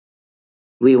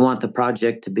We want the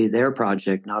project to be their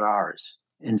project, not ours.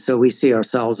 And so we see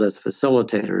ourselves as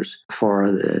facilitators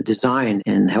for the design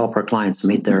and help our clients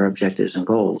meet their objectives and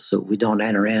goals. So we don't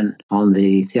enter in on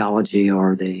the theology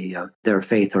or their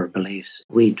faith or beliefs.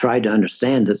 We try to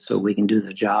understand it so we can do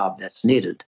the job that's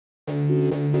needed.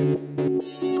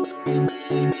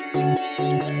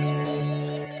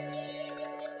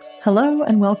 Hello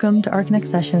and welcome to Ark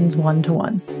Sessions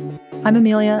 1-to-1. I'm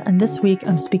Amelia, and this week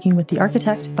I'm speaking with the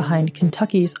architect behind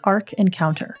Kentucky's Ark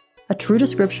Encounter, a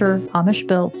true-to-scripture,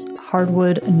 Amish-built,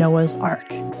 hardwood Noah's Ark,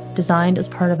 designed as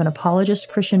part of an apologist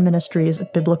Christian ministry's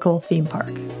biblical theme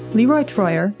park. LeRoy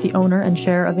Troyer, the owner and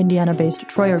chair of Indiana-based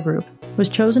Troyer Group, was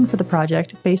chosen for the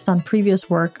project based on previous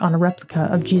work on a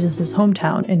replica of Jesus'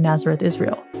 hometown in Nazareth,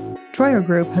 Israel. Troyer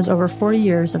Group has over 40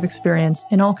 years of experience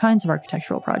in all kinds of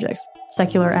architectural projects,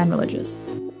 secular and religious.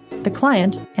 The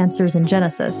client, Answers in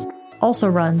Genesis, also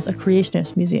runs a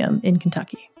creationist museum in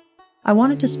Kentucky. I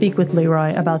wanted to speak with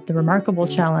LeRoy about the remarkable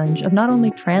challenge of not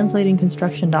only translating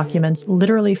construction documents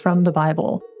literally from the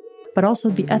Bible, but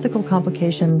also the ethical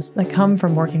complications that come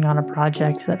from working on a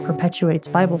project that perpetuates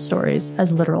Bible stories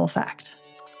as literal fact.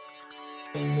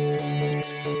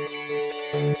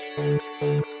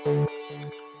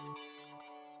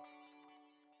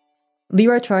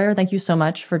 LeRoy Troyer, thank you so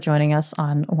much for joining us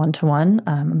on 1-to-1.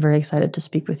 I'm very excited to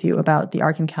speak with you about the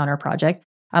Ark Encounter project.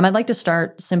 I'd like to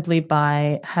start simply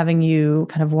by having you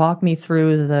kind of walk me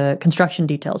through the construction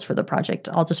details for the project.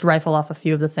 I'll just rifle off a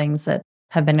few of the things that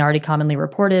have been already commonly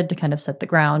reported to kind of set the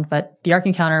ground. But the Ark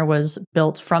Encounter was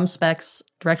built from specs,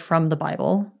 direct from the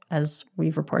Bible, as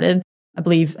we've reported. I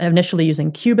believe initially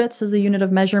using cubits as the unit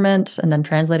of measurement and then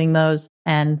translating those.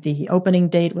 And the opening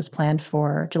date was planned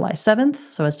for July 7th,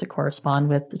 so as to correspond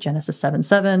with Genesis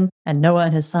 7:7. And Noah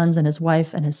and his sons and his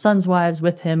wife and his sons' wives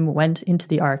with him went into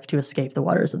the ark to escape the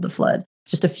waters of the flood.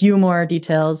 Just a few more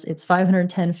details. It's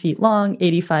 510 feet long,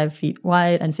 85 feet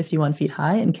wide, and 51 feet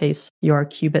high, in case your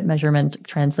cubit measurement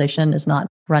translation is not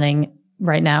running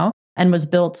right now, and was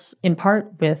built in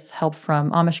part with help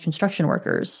from Amish construction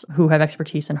workers who have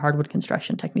expertise in hardwood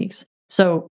construction techniques.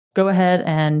 So go ahead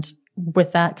and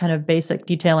with that kind of basic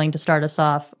detailing to start us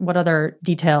off, what other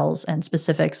details and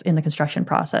specifics in the construction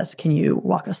process can you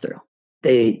walk us through?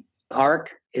 The Ark,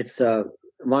 it's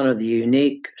one of the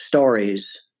unique stories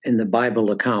in the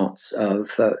Bible accounts of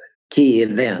key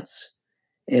events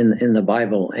in the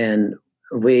Bible. And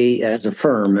we, as a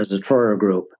firm, as a Troyer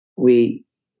Group, we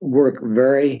work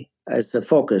as a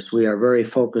focus, we are very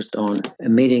focused on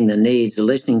meeting the needs,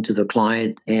 listening to the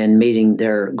client, and meeting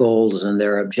their goals and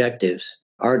their objectives.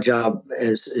 Our job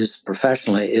is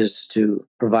professionally is to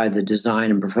provide the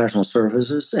design and professional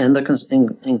services, and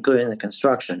including the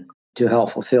construction, to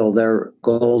help fulfill their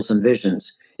goals and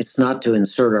visions. It's not to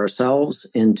insert ourselves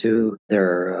into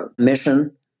their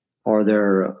mission or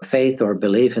their faith or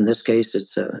belief. In this case,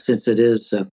 it's since it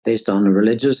is based on the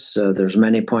religious, there's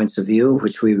many points of view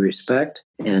which we respect,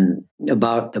 and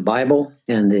about the Bible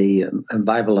and the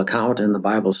Bible account and the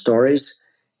Bible stories.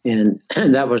 And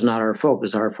that was not our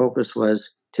focus. Our focus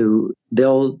was to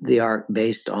build the ark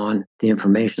based on the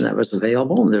information that was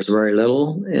available. There's very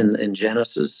little in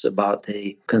Genesis about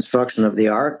the construction of the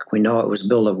ark. We know it was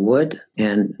built of wood,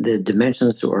 and the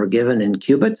dimensions were given in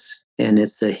cubits. And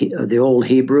it's the old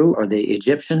Hebrew or the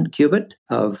Egyptian cubit,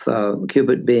 of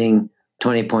cubit being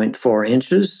 20.4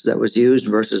 inches that was used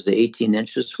versus the 18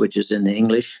 inches, which is in the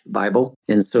English Bible.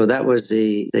 And so that was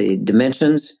the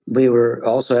dimensions. We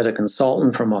also had a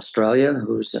consultant from Australia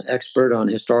who's an expert on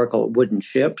historical wooden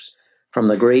ships, from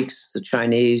the Greeks, the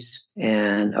Chinese,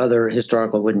 and other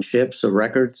historical wooden ships or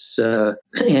records.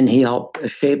 And he helped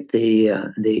shape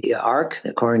the ark.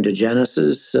 According to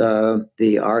Genesis,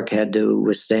 the ark had to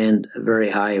withstand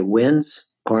very high winds.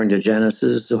 According to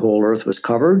Genesis, the whole earth was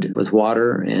covered with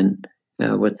water, and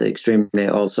with the extremely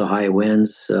also high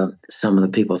winds. Some of the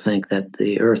people think that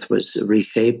the earth was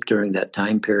reshaped during that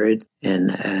time period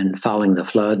and following the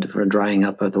flood for drying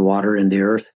up of the water in the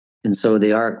earth. And so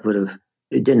the ark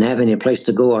it didn't have any place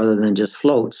to go other than just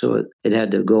float. So it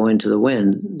had to go into the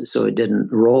wind. So it didn't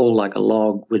roll like a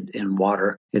log in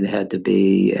water. It had to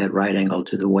be at right angle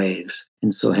to the waves.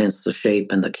 And so hence the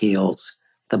shape and the keels,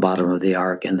 the bottom of the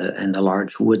ark, and the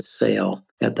large wood sail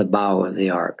at the bow of the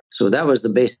ark. So that was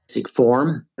the basic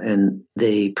form and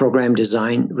the program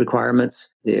design requirements.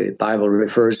 The Bible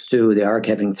refers to the ark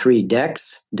having 3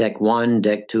 decks, deck 1,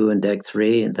 deck 2, and deck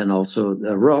 3, and then also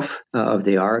the roof of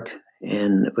the ark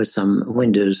and with some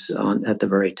windows at the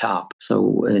very top.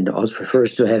 So it also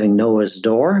refers to having Noah's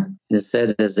door. And it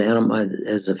said as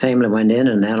the family went in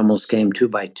and animals came 2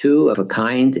 by 2 of a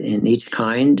kind, in each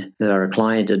kind that our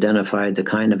client identified the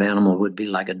kind of animal would be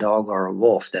like a dog or a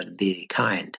wolf, that would be a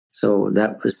kind. So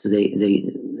that was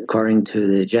according to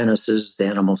the Genesis, the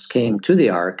animals came to the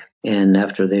ark. And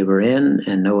after they were in,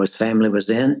 and Noah's family was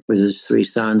in with his 3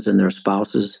 sons and their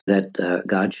spouses, that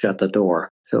God shut the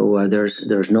door. So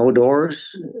there's no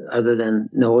doors other than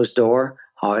Noah's door.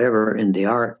 However, in the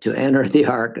ark, to enter the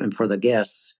ark and for the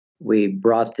guests, we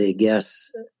brought the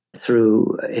guests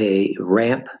through a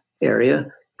ramp area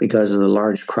because of the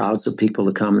large crowds of people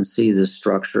to come and see this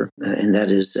structure, and that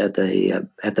is at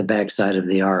the backside of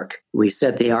the ark. We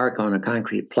set the ark on a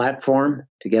concrete platform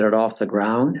to get it off the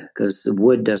ground because the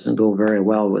wood doesn't go very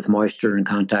well with moisture in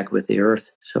contact with the earth.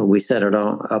 So we set it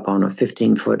up on a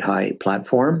 15-foot high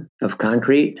platform of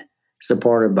concrete,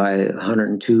 supported by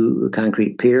 102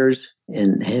 concrete piers,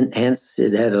 and hence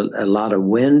it had a lot of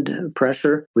wind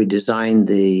pressure. We designed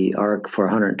the ark for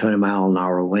 120 mile an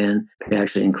hour wind. We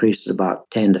actually increased it about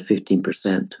 10 to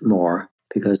 15% more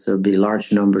because there would be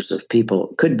large numbers of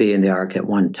people could be in the ark at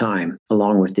one time,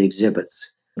 along with the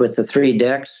exhibits. With the 3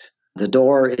 decks, the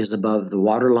door is above the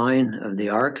water line of the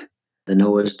ark, the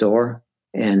Noah's door.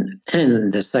 And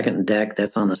the second deck,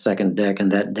 that's on the second deck,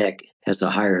 and that deck has a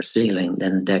higher ceiling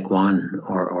than deck 1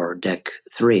 or deck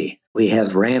 3. We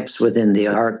have ramps within the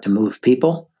ark to move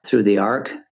people through the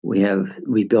ark.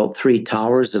 We built 3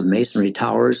 towers of masonry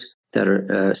towers that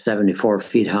are 74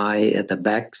 feet high at the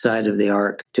back side of the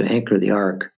ark to anchor the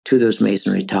ark to those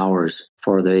masonry towers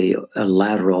for the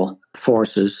lateral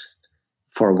forces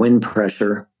for wind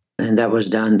pressure. And that was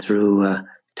done through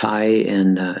tie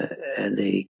and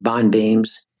the bond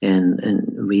beams,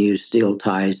 and we use steel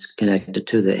ties connected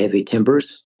to the heavy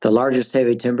timbers. The largest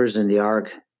heavy timbers in the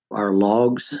ark are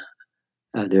logs.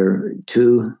 There are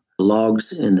 2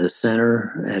 logs in the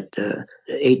center at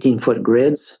 18-foot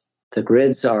grids. The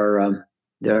grids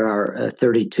there are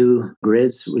 32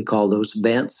 grids. We call those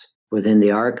bents within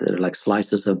the ark. They're like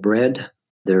slices of bread.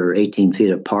 They're 18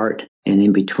 feet apart, and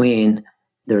in between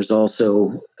there's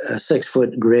also a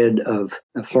 6-foot grid of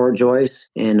floor joists,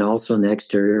 and also in the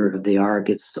exterior of the ark,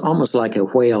 it's almost like a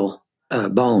whale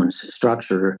bones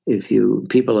structure. If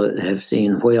people have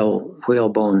seen whale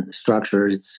bone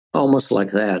structures, it's almost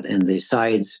like that. And the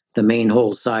sides, the main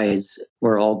hole sides,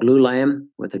 were all glulam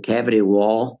with a cavity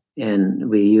wall. And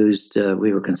we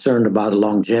were concerned about the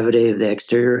longevity of the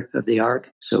exterior of the ark,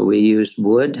 so we used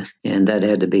wood, and that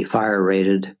had to be fire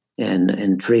rated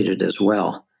and treated as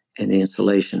well in the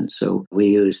insulation. So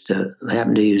we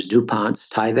happened to use DuPont's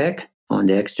Tyvek on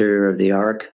the exterior of the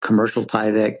ark, commercial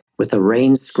Tyvek, with a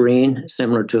rain screen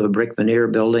similar to a brick veneer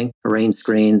building, a rain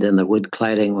screen. Then the wood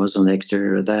cladding was on the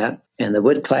exterior of that. And the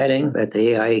wood cladding at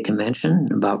the AIA convention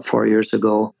about 4 years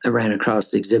ago, I ran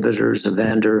across the exhibitors, a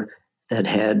vendor that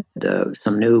had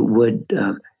some new wood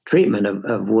treatment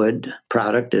of wood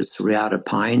product. It's Riata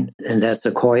pine, and that's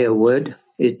Sequoia wood.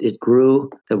 It grew,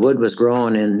 the wood was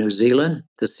grown in New Zealand.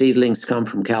 The seedlings come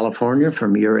from California,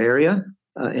 from your area.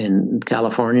 In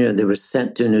California, they were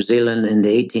sent to New Zealand in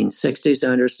the 1860s,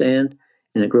 I understand,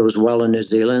 and it grows well in New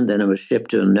Zealand. Then it was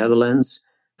shipped to the Netherlands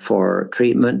for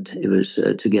treatment. It was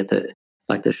to get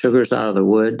the sugars out of the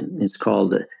wood. It's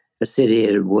called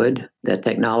acidiated wood. That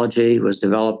technology was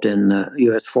developed in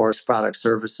U.S. Forest Product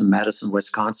Service in Madison,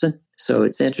 Wisconsin. So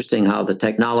it's interesting how the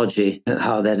technology,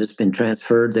 how that has been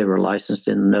transferred. They were licensed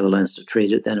in the Netherlands to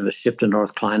treat it. Then it was shipped to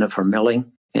North Carolina for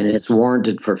milling, and it's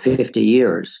warranted for 50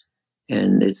 years.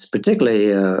 And it's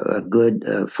particularly good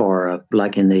for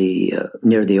like in the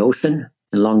near the ocean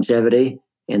and longevity.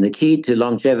 And the key to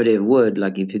longevity of wood,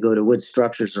 like if you go to wood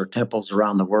structures or temples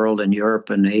around the world in Europe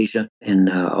and Asia, and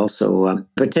also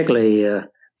particularly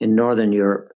in Northern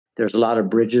Europe, there's a lot of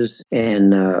bridges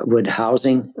and wood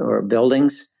housing or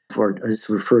buildings, it's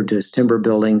referred to as timber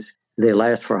buildings. They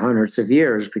last for hundreds of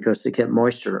years because they kept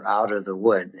moisture out of the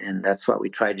wood. And that's what we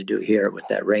tried to do here with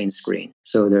that rain screen.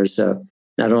 So there's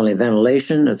not only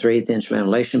ventilation, a 3/8-inch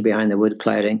ventilation behind the wood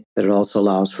cladding, but it also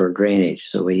allows for drainage.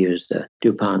 So we use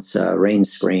DuPont's rain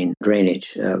screen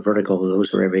drainage, vertical,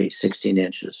 those are every 16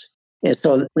 inches. And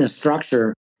so the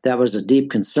structure, that was a deep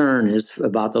concern, is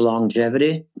about the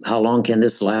longevity. How long can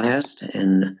this last?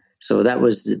 And so that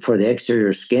was for the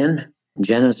exterior skin.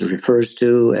 Genesis refers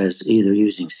to as either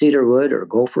using cedar wood or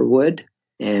gopher wood.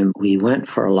 And we went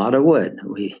for a lot of wood.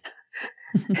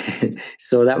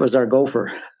 So that was our gopher.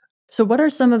 So what are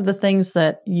some of the things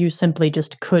that you simply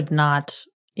just could not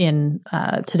in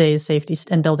today's safety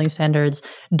and building standards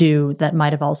do that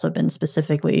might have also been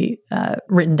specifically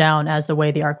written down as the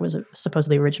way the Ark was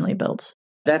supposedly originally built?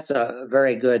 That's a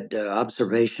very good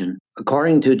observation.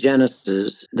 According to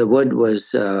Genesis, the wood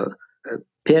was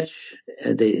pitch.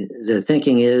 The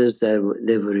thinking is that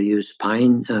they would have used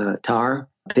pine tar,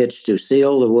 pitch to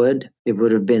seal the wood. It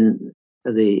would have been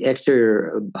the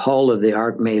exterior hull of the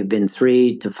Ark may have been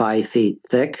 3 to 5 feet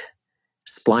thick,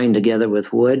 splined together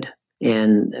with wood.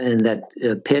 And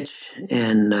that pitch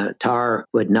and tar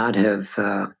would not have,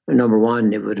 number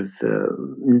one, it would have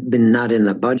been not in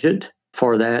the budget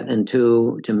for that, and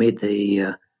two, to meet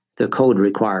the code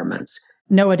requirements.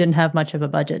 Noah didn't have much of a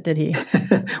budget, did he?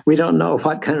 We don't know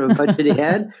what kind of budget he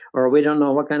had, or we don't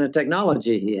know what kind of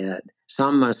technology he had.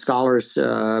 Some scholars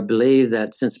believe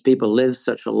that since people lived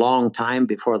such a long time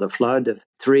before the flood of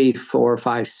 300, 400,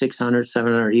 500, 600,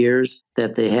 700 years,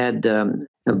 that they had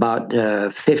about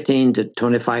 15 to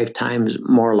 25 times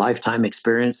more lifetime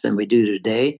experience than we do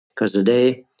today. Because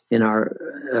today, in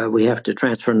our we have to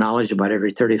transfer knowledge about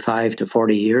every 35 to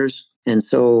 40 years. And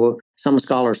so some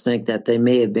scholars think that they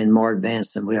may have been more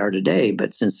advanced than we are today.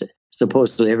 But since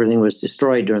supposedly everything was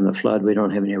destroyed during the flood, we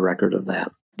don't have any record of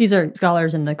that. These are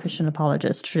scholars in the Christian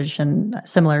apologist tradition,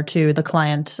 similar to the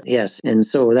client. Yes, and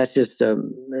so that's just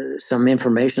some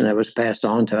information that was passed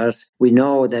on to us. We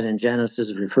know that in Genesis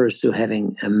it refers to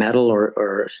having a metal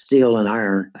or steel and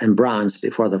iron and bronze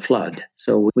before the flood.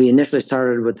 So we initially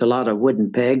started with a lot of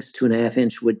wooden pegs,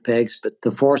 2.5-inch wood pegs, but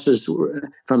the forces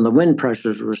from the wind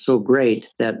pressures were so great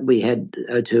that we had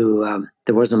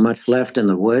there wasn't much left in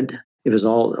the wood. It was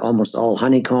almost all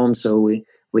honeycomb, so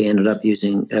we ended up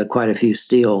using quite a few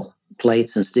steel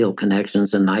plates and steel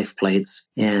connections and knife plates.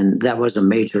 And that was a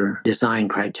major design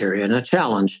criteria and a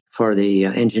challenge for the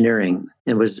engineering.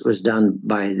 It was done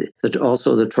by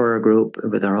also the Troyer Group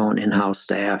with our own in-house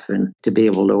staff, and to be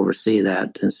able to oversee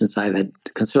that. And since I've had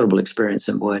considerable experience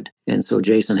in wood. And so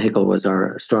Jason Hickel was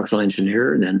our structural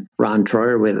engineer. Then Ron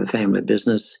Troyer, we have a family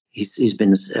business. He's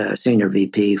been senior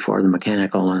VP for the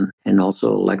mechanical and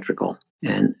also electrical.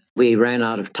 And we ran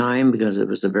out of time because it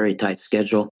was a very tight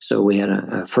schedule. So we had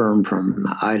a firm from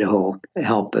Idaho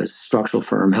help us, structural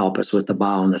firm, help us with the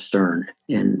bow and the stern.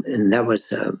 And that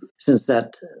was, since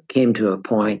that came to a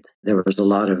point, there was a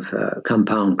lot of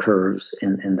compound curves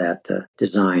in that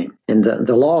design. And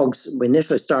the logs, we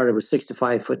initially started with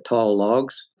 65-foot tall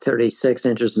logs, 36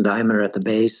 inches in diameter at the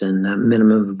base and a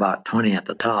minimum of about 20 at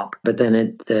the top. But then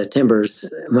the timbers,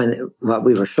 what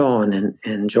we were showing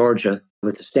in Georgia,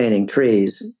 with the standing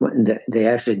trees, they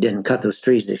actually didn't cut those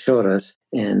trees they showed us.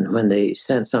 And when they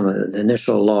sent some of the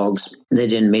initial logs, they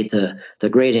didn't meet the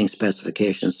grading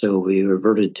specifications. So we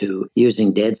reverted to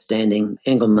using dead standing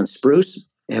Engelmann spruce.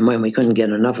 And when we couldn't get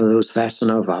enough of those fast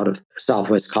enough out of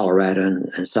southwest Colorado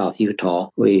and south Utah,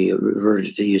 we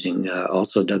reverted to using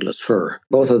also Douglas fir.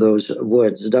 Both of those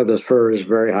woods, Douglas fir is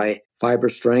very high fiber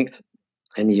strength.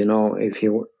 And, if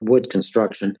you wood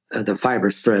construction, the fiber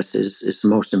stress is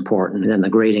most important. And then the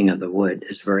grading of the wood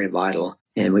is very vital.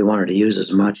 And we wanted to use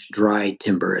as much dry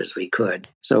timber as we could.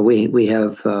 So we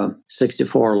have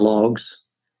 64 logs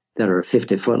that are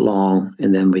 50-foot long.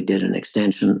 And then we did an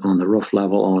extension on the roof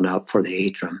level on up for the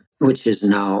atrium, which is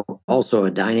now also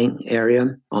a dining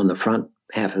area on the front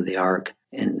half of the Ark.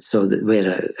 And so we had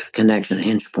a connection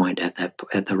hinge point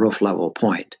at the roof level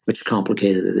point, which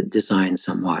complicated the design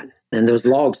somewhat. And those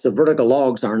logs, the vertical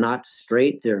logs, are not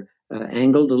straight. They're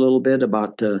angled a little bit,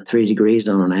 about 3 degrees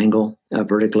on an angle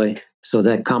vertically. So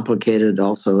that complicated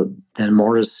also the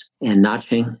mortise and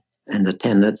notching and the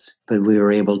tendons. But we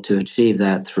were able to achieve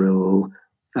that through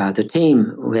the team.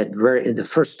 The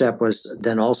first step was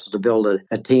then also to build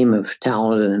a team of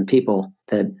talented people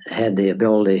that had the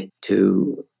ability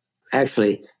to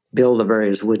actually build the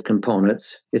various wood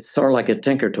components. It's sort of like a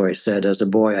Tinker Toy set. As a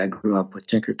boy, I grew up with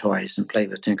Tinker Toys and played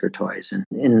with Tinker Toys.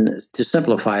 And to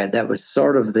simplify it, that was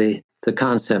sort of the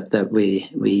concept that we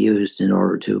used in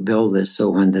order to build this. So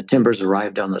when the timbers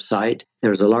arrived on the site, there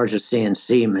was the largest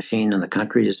CNC machine in the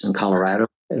country. It's in Colorado.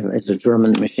 It's a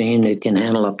German machine. It can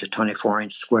handle up to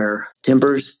 24-inch square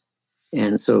timbers.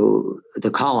 And so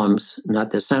the columns,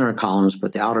 not the center columns,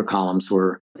 but the outer columns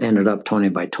ended up 20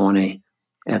 by 20.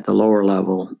 At the lower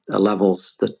levels,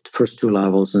 the first 2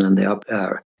 levels, and then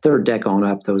the third deck on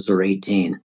up, those are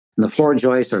 18. And the floor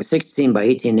joists are 16 by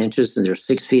 18 inches, and they're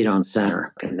 6 feet on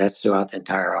center. And that's throughout the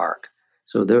entire Ark.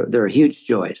 So they're huge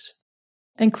joists.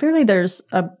 And clearly there's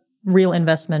a real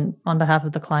investment on behalf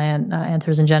of the client,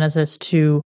 Answers in Genesis,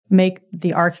 to make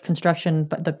the Ark construction,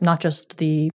 but not just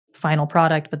the final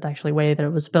product, but the actually way that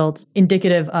it was built,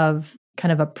 indicative of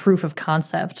kind of a proof of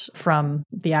concept from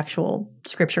the actual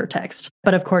scripture text.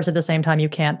 But of course, at the same time, you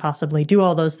can't possibly do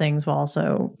all those things while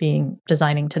also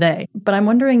designing today. But I'm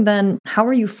wondering then, how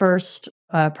were you first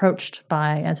approached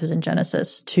by Answers in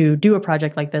Genesis to do a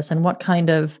project like this? And what kind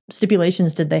of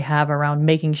stipulations did they have around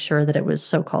making sure that it was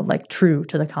so-called like true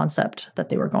to the concept that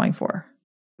they were going for?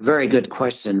 Very good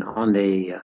question. On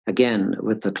the again,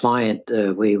 with the client,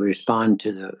 we respond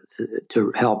to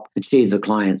help achieve the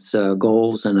client's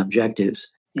goals and objectives.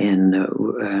 And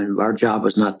our job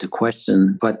was not to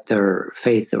question what their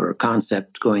faith or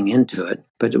concept going into it.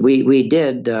 But we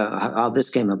did, how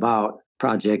this came about,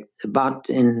 project.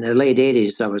 About in the late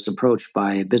 80s, I was approached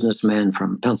by a businessman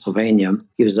from Pennsylvania.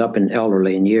 He was up and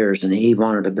elderly in years, and he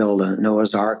wanted to build a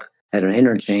Noah's Ark at an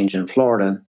interchange in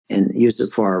Florida and use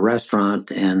it for a restaurant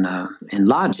and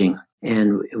lodging.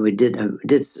 And we did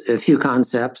a few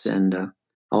concepts, and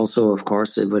also, of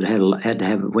course, it would had to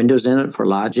have windows in it for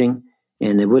lodging,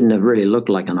 and it wouldn't have really looked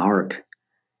like an ark.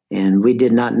 And we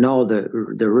did not know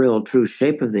the real true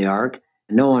shape of the ark.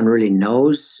 No one really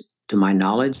knows, to my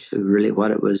knowledge, really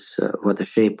what it was, what the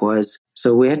shape was.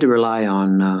 So we had to rely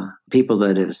on people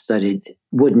that have studied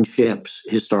wooden ships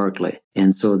historically,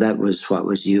 and so that was what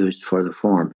was used for the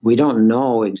form. We don't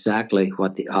know exactly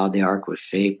how the ark was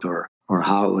shaped or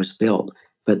how it was built,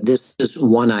 but this is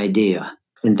one idea,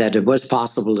 and that it was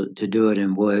possible to do it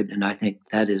in wood, and I think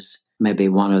that is maybe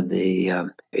one of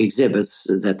the exhibits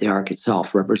that the ark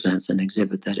itself represents, an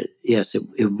exhibit that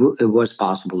it was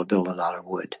possible to build it out of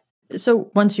wood.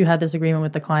 So once you had this agreement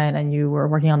with the client and you were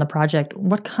working on the project,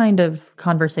 what kind of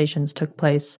conversations took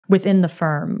place within the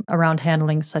firm around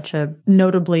handling such a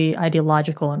notably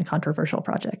ideological and controversial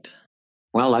project?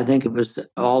 Well, I think it was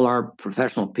all our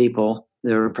professional people.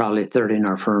 There were probably 30 in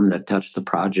our firm that touched the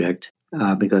project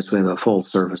because we have a full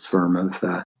service firm of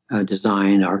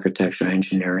design, architecture,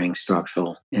 engineering,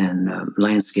 structural, and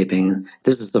landscaping.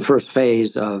 This is the first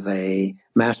phase of a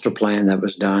master plan that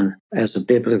was done as a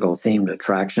biblical themed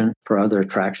attraction for other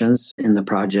attractions in the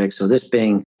project. So this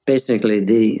being basically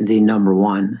the number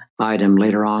one item.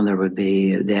 Later on, there would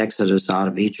be the Exodus out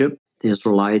of Egypt, the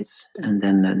Israelites, and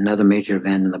then another major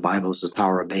event in the Bible is the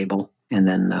Tower of Babel. And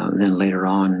then later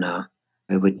on,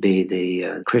 it would be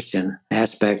the Christian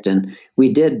aspect. And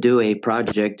we did do a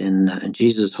project in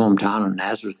Jesus' hometown of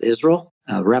Nazareth, Israel,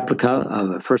 a replica of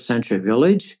a first century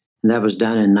village. And that was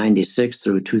done in 96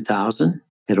 through 2000.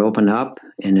 It opened up,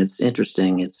 and it's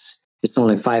interesting. It's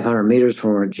only 500 meters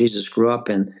from where Jesus grew up.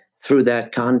 And through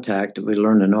that contact, we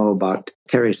learned to know about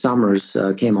Kerry Summers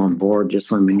came on board just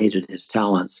when we needed his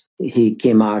talents. He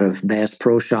came out of Bass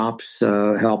Pro Shops,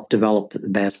 helped develop the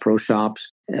Bass Pro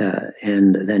Shops.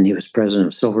 And then he was president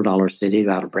of Silver Dollar City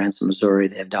out of Branson, Missouri.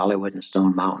 They have Dollywood and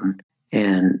Stone Mountain.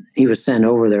 And he was sent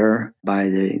over there by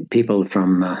the people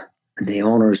from the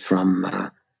owners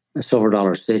from Silver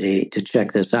Dollar City to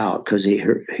check this out because they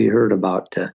heard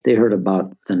about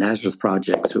the Nazareth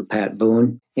Project through Pat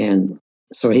Boone. And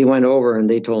so he went over and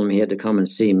they told him he had to come and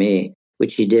see me,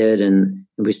 which he did. And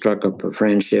we struck up a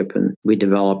friendship and we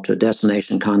developed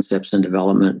destination concepts and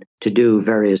development to do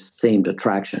various themed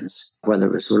attractions, whether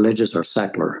it was religious or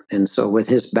secular. And so with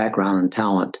his background and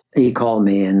talent, he called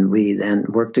me and we then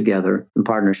worked together in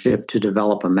partnership to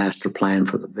develop a master plan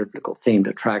for the biblical themed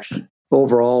attraction.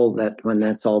 Overall, that when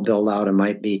that's all built out, it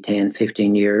might be 10,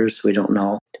 15 years. We don't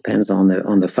know. Depends on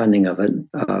the funding of it.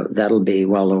 That'll be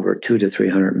well over $200 to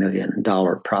 $300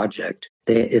 million project.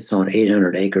 It's on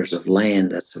 800 acres of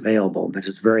land that's available, but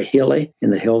it's very hilly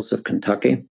in the hills of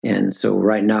Kentucky. And so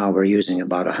right now we're using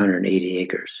about 180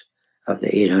 acres of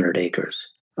the 800 acres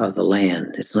of the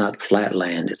land. It's not flat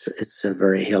land. It's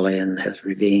very hilly and has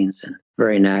ravines and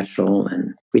very natural.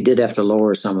 And we did have to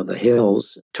lower some of the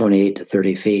hills 28 to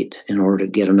 30 feet in order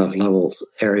to get enough level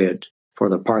area for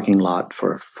the parking lot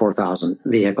for 4,000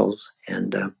 vehicles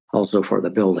and also for the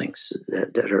buildings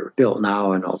that are built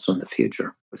now and also in the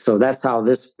future. So that's how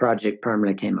this project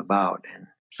primarily came about. And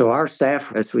so our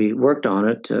staff, as we worked on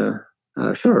it,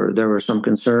 sure, there were some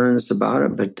concerns about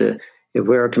it, but if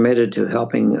we're committed to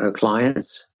helping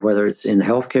clients, whether it's in the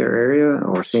healthcare area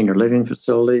or senior living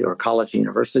facility or college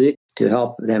university, to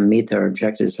help them meet their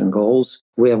objectives and goals.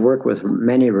 We have worked with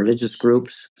many religious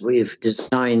groups. We've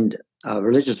designed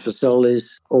religious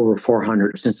facilities, over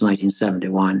 400 since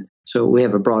 1971. So we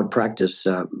have a broad practice,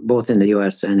 both in the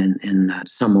U.S. and in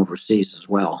some overseas as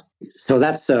well. So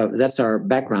that's our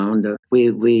background.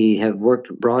 We have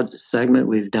worked broad segment.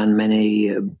 We've done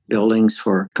many buildings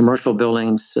for commercial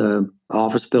buildings,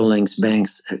 office buildings,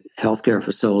 banks, healthcare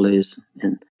facilities.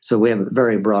 And so we have a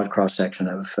very broad cross-section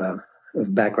of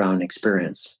background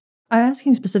experience. I'm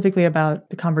asking specifically about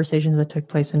the conversations that took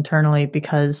place internally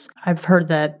because I've heard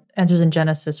that Answers in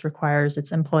Genesis requires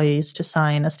its employees to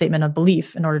sign a statement of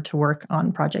belief in order to work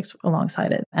on projects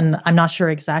alongside it. And I'm not sure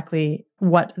exactly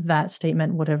what that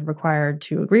statement would have required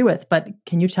to agree with, but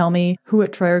can you tell me who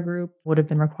at Troyer Group would have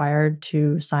been required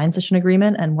to sign such an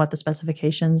agreement and what the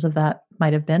specifications of that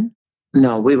might have been?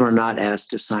 No, we were not asked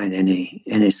to sign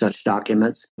any such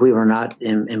documents. We were not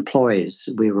employees.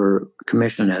 We were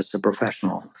commissioned as a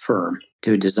professional firm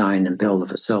to design and build the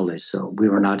facilities. So we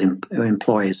were not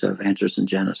employees of Answers in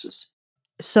Genesis.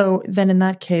 So then in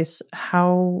that case,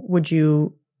 how would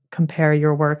you compare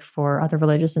your work for other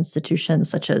religious institutions,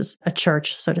 such as a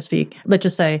church, so to speak? Let's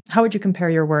just say, how would you compare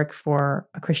your work for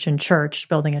a Christian church,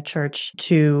 building a church,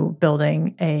 to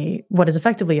building what is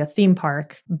effectively a theme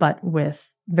park, but with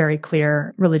very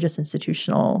clear religious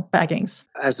institutional backings?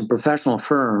 As a professional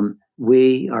firm,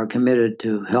 we are committed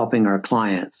to helping our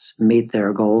clients meet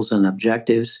their goals and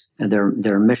objectives and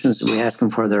their missions. We ask them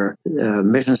for their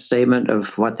mission statement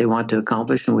of what they want to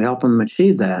accomplish, and we help them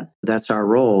achieve that. That's our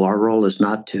role. Our role is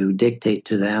not to dictate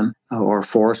to them or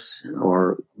force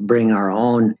or bring our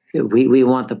own. We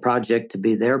want the project to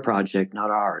be their project, not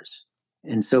ours.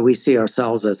 And so we see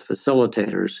ourselves as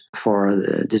facilitators for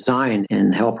the design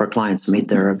and help our clients meet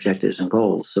their objectives and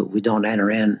goals. So we don't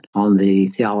enter in on the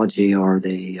theology or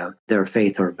their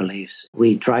faith or beliefs.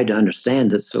 We try to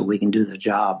understand it so we can do the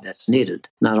job that's needed.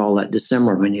 Not all that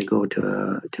dissimilar when you go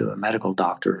to a medical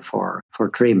doctor for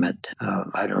treatment.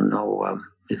 I don't know.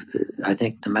 I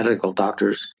think the medical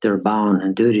doctors, they're bound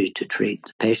and duty to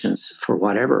treat patients for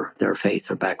whatever their faith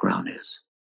or background is.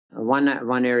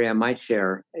 One area I might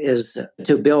share is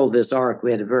to build this ark.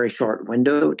 We had a very short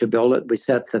window to build it. We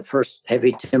set the first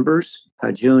heavy timbers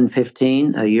June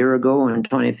 15, a year ago in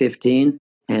 2015,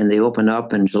 and they opened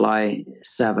up in July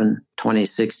 7,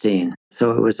 2016.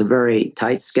 So it was a very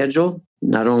tight schedule.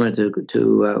 Not only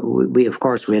we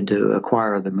had to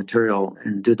acquire the material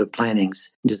and do the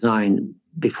plannings, design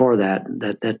before that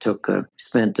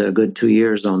spent a good 2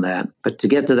 years on that. But to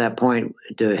get to that point,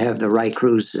 to have the right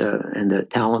crews and the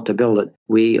talent to build it,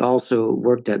 we also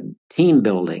worked at team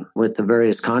building with the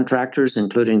various contractors,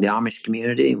 including the Amish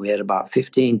community. We had about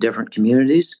 15 different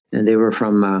communities, and they were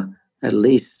from at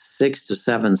least 6 to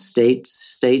 7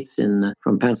 states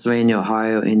from Pennsylvania,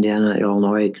 Ohio, Indiana,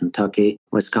 Illinois, Kentucky,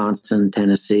 Wisconsin,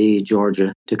 Tennessee,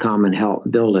 Georgia, to come and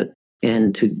help build it.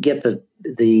 And to get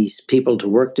these people to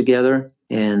work together,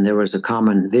 and there was a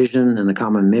common vision and a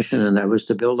common mission, and that was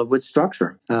to build a wood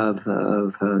structure of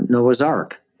Noah's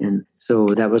Ark. And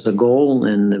so that was a goal,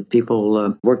 and the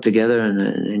people worked together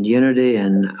in unity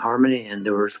and harmony, and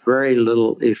there was very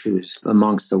little issues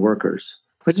amongst the workers,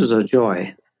 which was a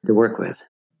joy to work with.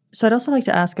 So I'd also like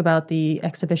to ask about the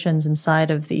exhibitions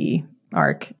inside of the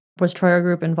Ark. Was Troyer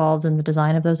Group involved in the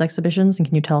design of those exhibitions, and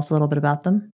can you tell us a little bit about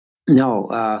them?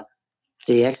 No,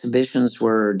 the exhibitions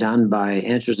were done by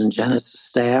Answers in Genesis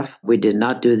staff. We did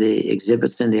not do the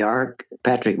exhibits in the Ark.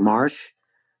 Patrick Marsh,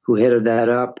 who headed that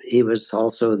up, he was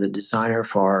also the designer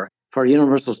for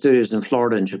Universal Studios in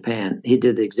Florida and Japan. He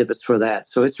did the exhibits for that.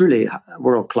 So it's really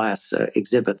world-class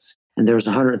exhibits. And there's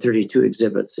 132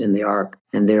 exhibits in the Ark,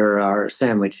 and they are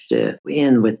sandwiched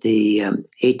in with the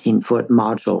 18-foot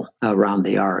module around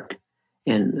the Ark.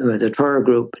 And the Troyer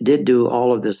Group did do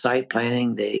all of the site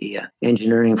planning, the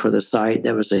engineering for the site.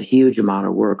 There was a huge amount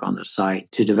of work on the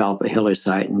site to develop a hilly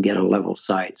site and get a level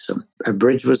site. So a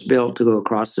bridge was built to go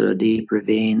across a deep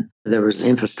ravine. There was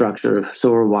infrastructure of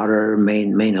sewer, water,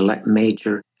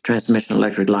 major transmission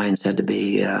electric lines had to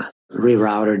be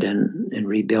rerouted and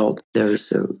rebuilt.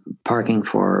 There's parking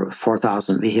for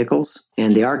 4,000 vehicles.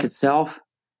 And the Ark itself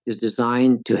is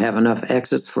designed to have enough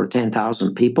exits for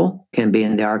 10,000 people, can be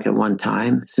in the Ark at one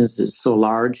time. Since it's so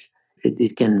large,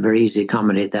 it can very easily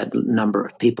accommodate that number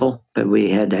of people, but we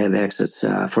had to have exits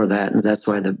for that, and that's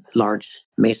why the large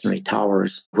masonry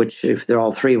towers, which if they're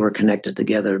all three were connected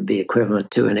together, would be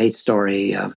equivalent to an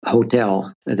 8-story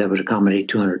hotel that would accommodate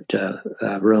 200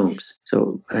 rooms.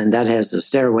 So, and that has the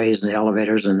stairways and the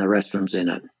elevators and the restrooms in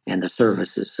it, and the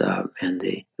services,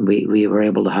 we were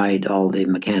able to hide all the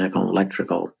mechanical and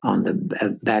electrical on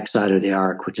the backside of the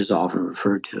Ark, which is often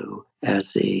referred to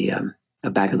as the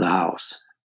back of the house.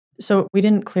 So we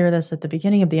didn't clear this at the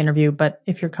beginning of the interview, but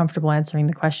if you're comfortable answering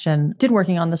the question, did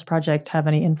working on this project have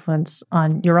any influence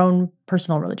on your own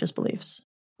personal religious beliefs?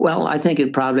 Well, I think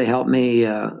it probably helped me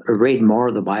read more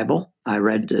of the Bible. I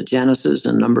read Genesis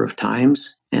a number of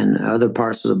times and other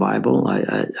parts of the Bible.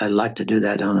 I like to do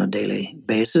that on a daily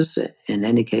basis in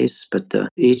any case, but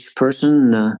each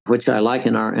person, which I like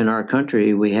in our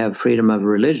country, we have freedom of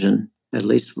religion. At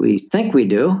least we think we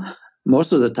do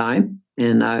most of the time.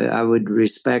 and I would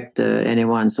respect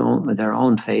anyone's their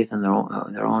own faith and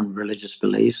their own religious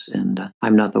beliefs. And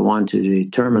I'm not the one to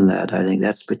determine that. I think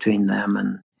that's between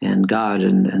them and God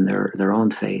and their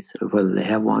own faith, whether they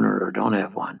have one or don't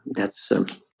have one. That's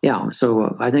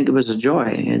So I think it was a joy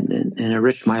and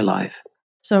enriched my life.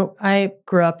 So I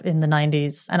grew up in the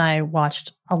 90s and I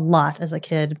watched a lot as a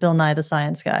kid, Bill Nye the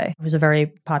Science Guy. It was a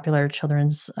very popular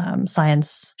children's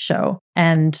science show.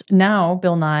 And now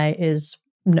Bill Nye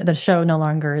the show no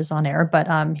longer is on air, but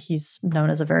he's known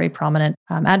as a very prominent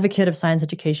advocate of science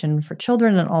education for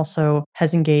children, and also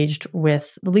has engaged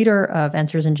with the leader of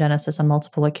Answers in Genesis on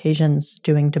multiple occasions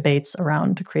doing debates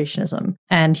around creationism.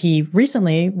 And he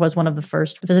recently was one of the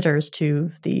first visitors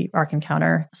to the Ark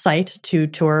Encounter site to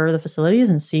tour the facilities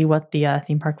and see what the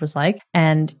theme park was like.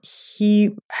 And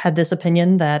he had this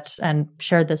opinion and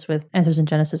shared this with Answers in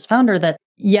Genesis founder, that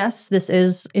yes, this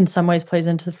is in some ways plays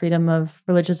into the freedom of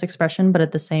religious expression, but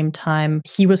at the same time,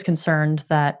 he was concerned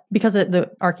that because the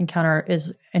Ark Encounter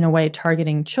is in a way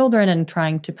targeting children and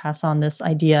trying to pass on this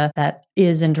idea that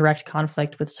is in direct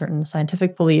conflict with certain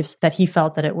scientific beliefs, that he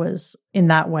felt that it was in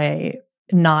that way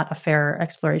not a fair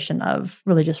exploration of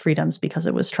religious freedoms because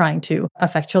it was trying to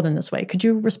affect children this way. Could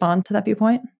you respond to that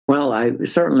viewpoint? Well, I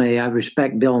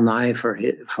respect Bill Nye for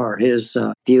his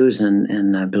views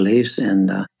and beliefs,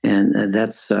 and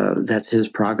that's his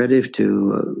prerogative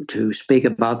to speak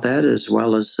about that, as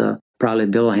well as probably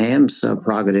Bill Ham's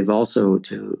prerogative also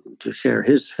to share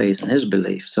his faith and his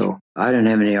beliefs. So I don't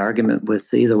have any argument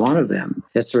with either one of them.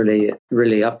 It's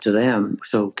really up to them.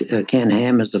 So Ken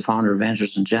Ham is the founder of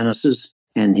Answers in Genesis.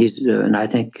 And and I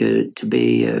think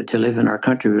to live in our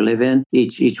country we live in,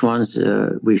 each one's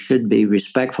we should be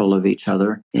respectful of each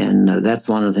other, and that's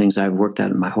one of the things I've worked at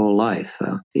in my whole life.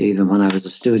 Even when I was a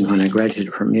student, when I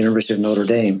graduated from University of Notre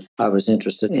Dame, I was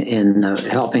interested in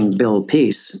helping build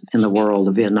peace in the world.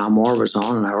 The Vietnam War was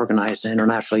on, and I organized an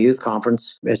International Youth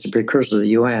Conference as a precursor to the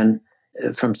UN.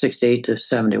 From 68 to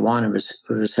 71, it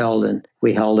was held, and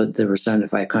we held it. There were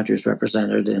 75 countries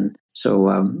represented, and so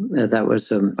that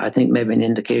was, I think, maybe an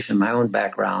indication of my own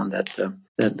background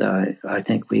that I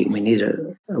think we need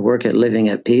to work at living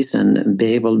at peace and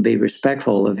be able to be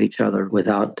respectful of each other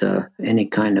without any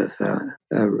kind of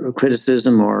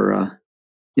criticism or.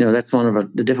 That's one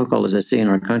of the difficulties I see in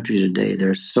our country today.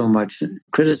 There's so much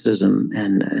criticism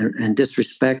and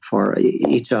disrespect for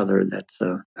each other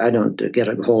that I don't get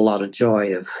a whole lot of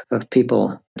joy of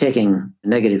people taking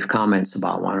negative comments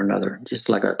about one another. Just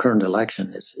like our current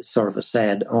election is sort of a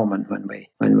sad omen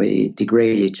when we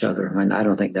degrade each other, and I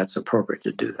don't think that's appropriate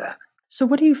to do that. So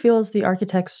what do you feel is the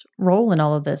architect's role in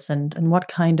all of this, and what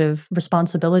kind of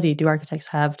responsibility do architects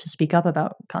have to speak up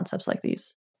about concepts like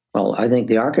these? Well, I think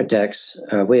the architects,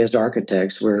 we as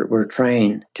architects, we're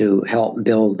trained to help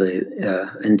build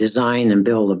and design and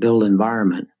build a built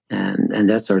environment, and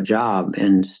that's our job,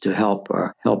 and to help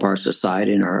our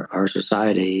society and our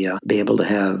society be able to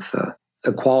have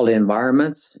quality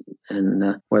environments,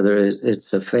 and whether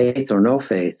it's a faith or no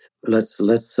faith,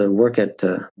 let's work at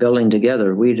building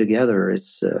together. We together.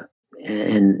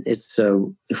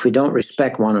 If we don't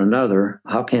respect one another,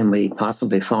 how can we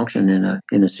possibly function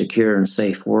in a secure and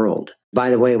safe world? By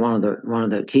the way, one of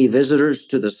the key visitors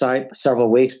to the site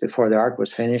several weeks before the Ark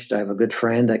was finished, I have a good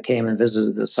friend that came and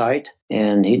visited the site,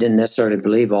 and he didn't necessarily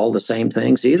believe all the same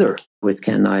things either with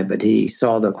Ken and I, but he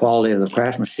saw the quality of the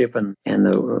craftsmanship and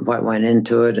what went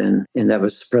into it, and that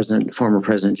was former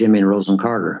President Jimmy and Rosalynn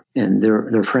Carter, and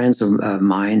they're friends of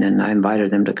mine, and I invited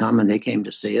them to come, and they came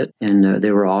to see it, and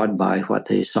they were awed by what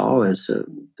they saw as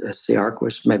the Ark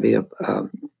was maybe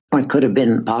what could have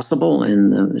been possible,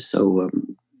 and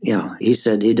he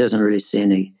said he doesn't really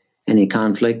see any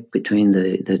conflict between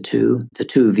the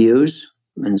two views,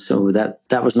 and so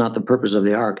that was not the purpose of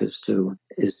the Ark, is to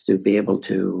be able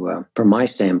to, from my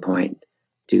standpoint,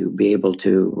 to be able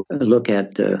to look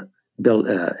at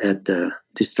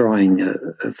destroying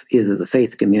either the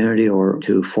faith community or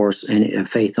to force any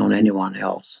faith on anyone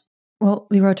else. Well,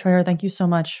 LeRoy Troyer, thank you so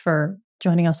much for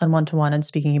joining us on One-to-One and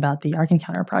speaking about the Ark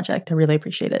Encounter project. I really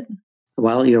appreciate it.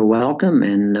 Well, you're welcome,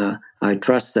 and I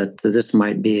trust that this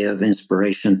might be of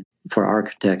inspiration for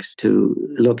architects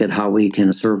to look at how we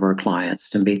can serve our clients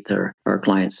to meet our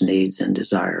clients' needs and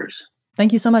desires.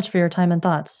 Thank you so much for your time and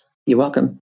thoughts. You're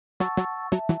welcome.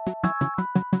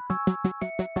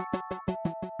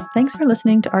 Thanks for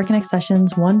listening to Archinect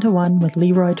Sessions One-to-One with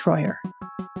LeRoy Troyer.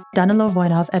 Danilo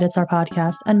Voinov edits our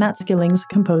podcast, and Matt Skillings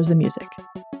composed the music.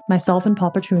 Myself and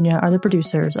Paul Petrunia are the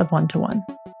producers of One-to-One.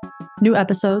 New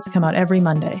episodes come out every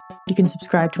Monday. You can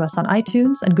subscribe to us on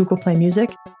iTunes and Google Play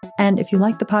Music. And if you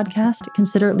like the podcast,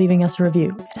 consider leaving us a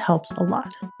review. It helps a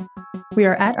lot. We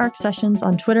are at Ark Sessions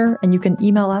on Twitter, and you can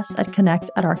email us at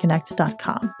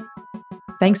connect@arkconnect.com.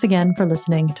 Thanks again for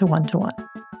listening to One to One.